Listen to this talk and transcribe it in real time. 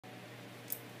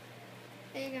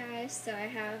Hey guys, so I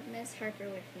have Miss Harper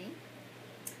with me,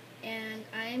 and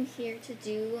I am here to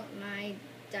do my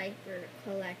diaper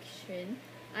collection.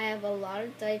 I have a lot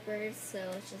of diapers, so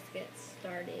let's just get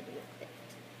started with it.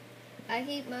 I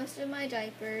keep most of my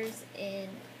diapers in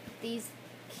these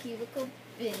cubicle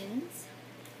bins,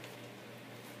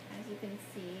 as you can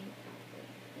see.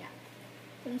 Yeah,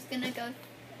 so I'm just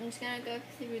gonna go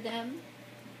through them,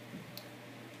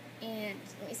 and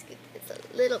let me scoot this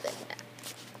a little bit back.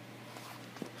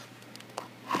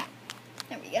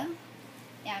 There we go.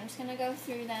 Yeah, I'm just gonna go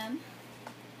through them,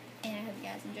 and I hope you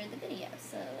guys enjoyed the video.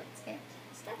 So let's get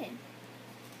started.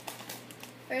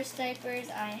 First diapers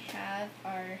I have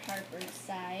are Harper's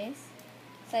size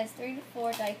 3 to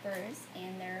 4 diapers,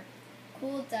 and they're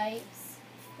cool diapers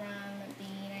from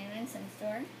the 99-cent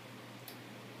store.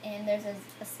 And there's a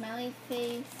smiley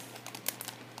face,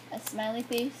 a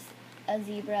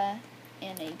zebra,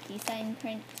 and a peace sign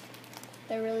print.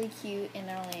 They're really cute, and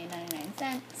they're only 99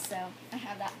 cents, so I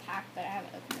have that packed, but I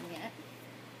haven't opened them yet.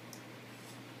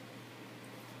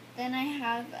 Then I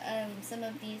have some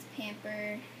of these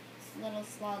Pamper little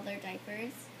swaddler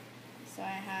diapers. So I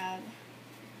have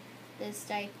this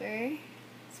diaper.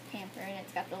 It's Pamper, and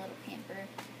it's got the little Pamper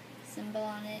symbol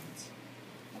on it.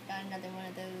 I've got another one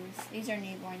of those. These are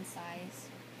newborn size.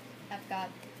 I've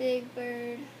got Big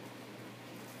Bird.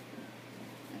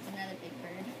 That's another Big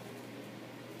Bird.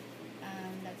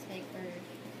 That's Big Bird.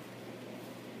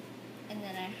 And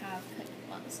then I have Cookie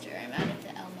Monster. I'm out of the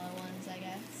Elmo ones, I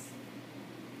guess.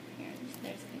 Here,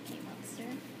 there's Cookie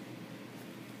Monster.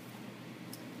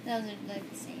 Those are like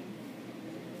the same.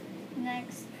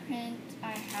 Next print,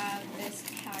 I have this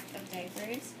pack of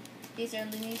diapers. These are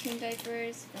Looney Tune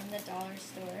diapers from the dollar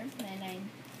store,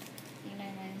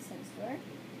 99-cent store.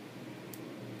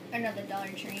 Or no, the Dollar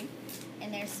Tree.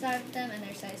 And there's 5 of them, and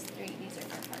they're size 3. These are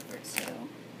for Harper, so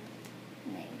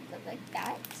they look like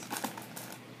that.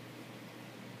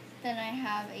 Then I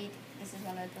have this is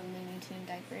one of the Looney Tune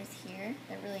diapers here.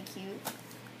 They're really cute.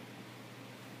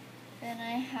 Then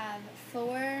I have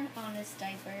 4 Honest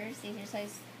diapers. These are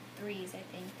size 3s, I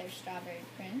think. They're strawberry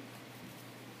print.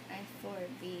 I have 4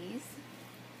 of these.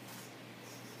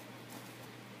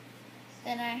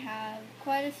 Then I have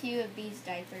quite a few of these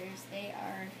diapers. They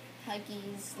are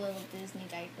Huggies little Disney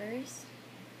diapers.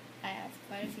 I have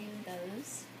quite a few of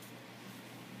those.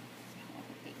 I'll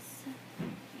put these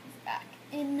back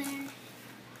in there.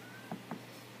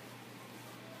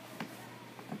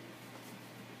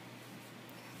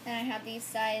 Then I have these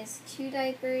size 2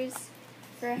 diapers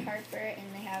for Harper,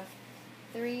 and they have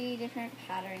 3 different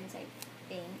patterns, I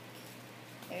think.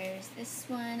 There's this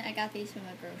one. I got these from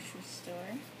a grocery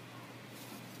store.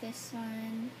 This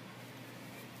one.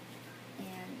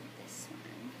 And this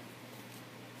one.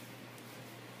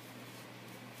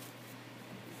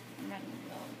 I'm running a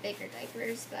little bigger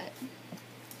diapers, but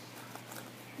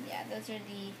yeah, those are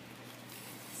the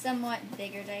somewhat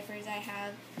bigger diapers I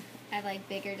have. I have like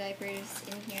bigger diapers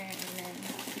in here, and then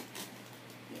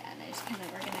yeah, and I just kind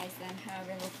of organize them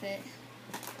however they'll fit.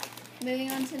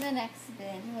 Moving on to the next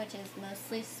bin, which is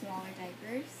mostly smaller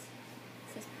diapers.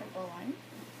 This is purple one,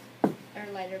 or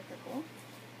lighter purple.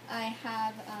 I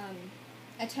have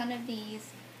a ton of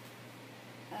these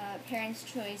Parents'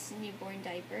 Choice newborn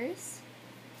diapers.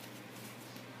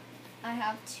 I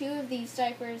have 2 of these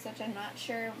diapers, which I'm not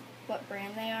sure what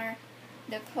brand they are.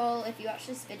 Nicole, if you watch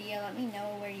this video, let me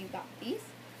know where you got these.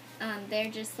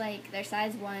 They're just like, they're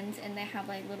size 1s, and they have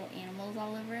like little animals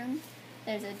all over them.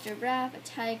 There's a giraffe, a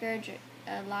tiger,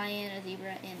 a lion, a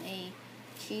zebra, and a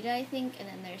cheetah, I think. And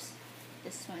then there's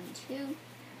this one too.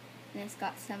 And it's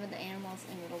got some of the animals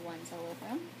and little ones all over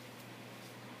them.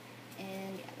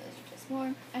 And yeah, those are just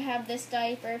more. I have this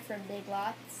diaper from Big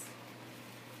Lots.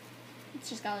 It's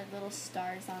just got like little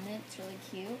stars on it. It's really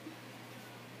cute.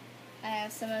 I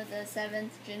have some of the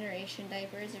 7th generation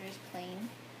diapers. They're just plain.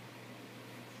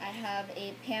 I have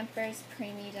a Pampers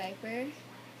Preemie diaper.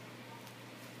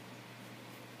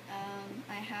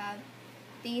 I have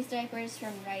these diapers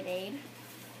from Rite Aid.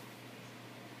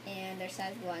 And they're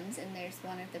size 1s, and there's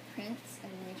one of the prints,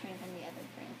 and then we turn from the other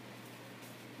print.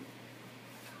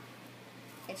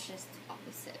 It's just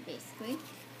opposite, basically.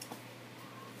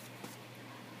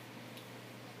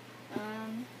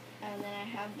 And then I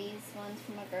have these ones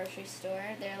from a grocery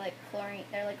store. They're like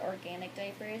organic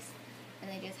diapers, and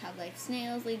they just have like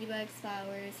snails, ladybugs,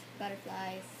 flowers,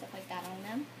 butterflies, stuff like that on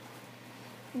them.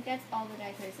 I think that's all the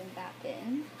diapers in that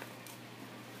bin.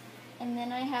 And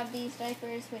then I have these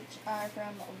diapers, which are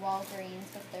from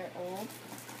Walgreens, but they're old.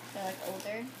 They're like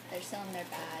older. They're still in their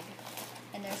bag.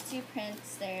 And there's 2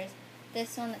 prints. There's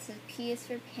this one that says P is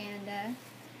for Panda,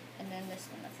 and then this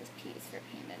one that says P is for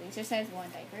Panda. These are size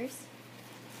 1 diapers.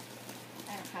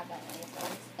 I don't have that many of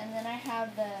those. And then I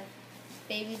have the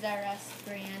Babies R Us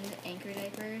brand anchor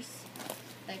diapers,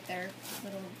 like their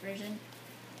little version.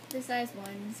 The size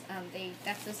ones,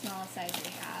 that's the smallest size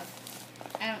they have.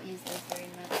 I don't use those very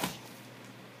much.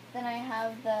 Then I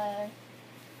have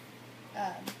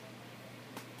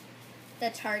the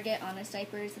Target Honest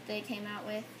diapers that they came out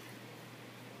with.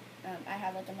 I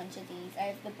have like a bunch of these. I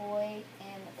have the boy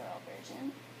and the girl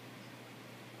version.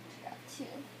 Got two.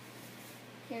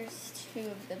 Here's two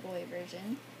of the boy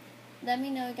version. Let me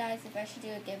know, guys, if I should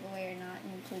do a giveaway or not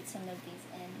and include some of these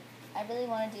in. I really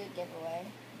want to do a giveaway,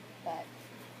 but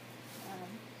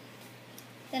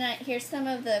here's some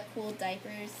of the cool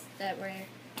diapers that were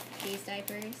these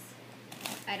diapers.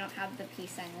 I don't have the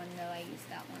peace sign one though. I use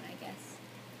that one, I guess.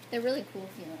 They're really cool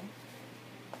feeling.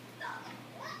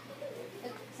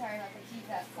 Sorry about the kids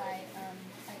outside.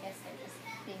 I guess they're just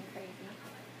being crazy.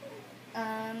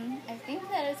 I think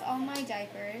that is all my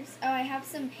diapers. Oh, I have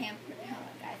some Pamper. Hold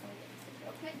on, guys. Let me get this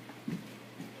real quick.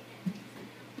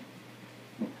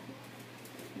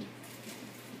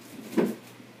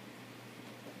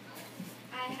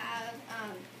 I have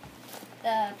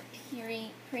the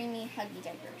Preemie Huggy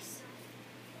diapers.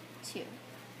 Two.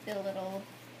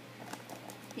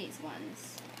 These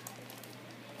ones.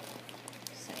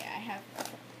 So yeah, I have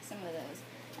some of those.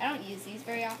 I don't use these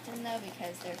very often though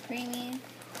because they're creamy.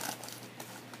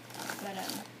 But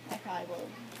I probably will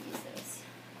use those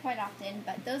quite often.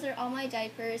 But those are all my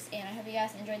diapers, and I hope you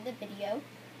guys enjoyed the video.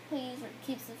 Please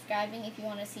keep subscribing if you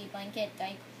want to see blanket,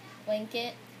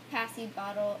 passy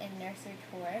bottle, and nursery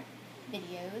tour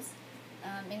videos.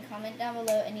 And comment down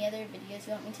below any other videos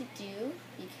you want me to do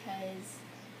because,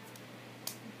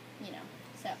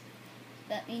 so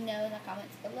let me know in the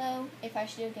comments below if I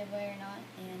should do a giveaway or not,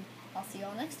 and I'll see you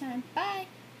all next time. Bye!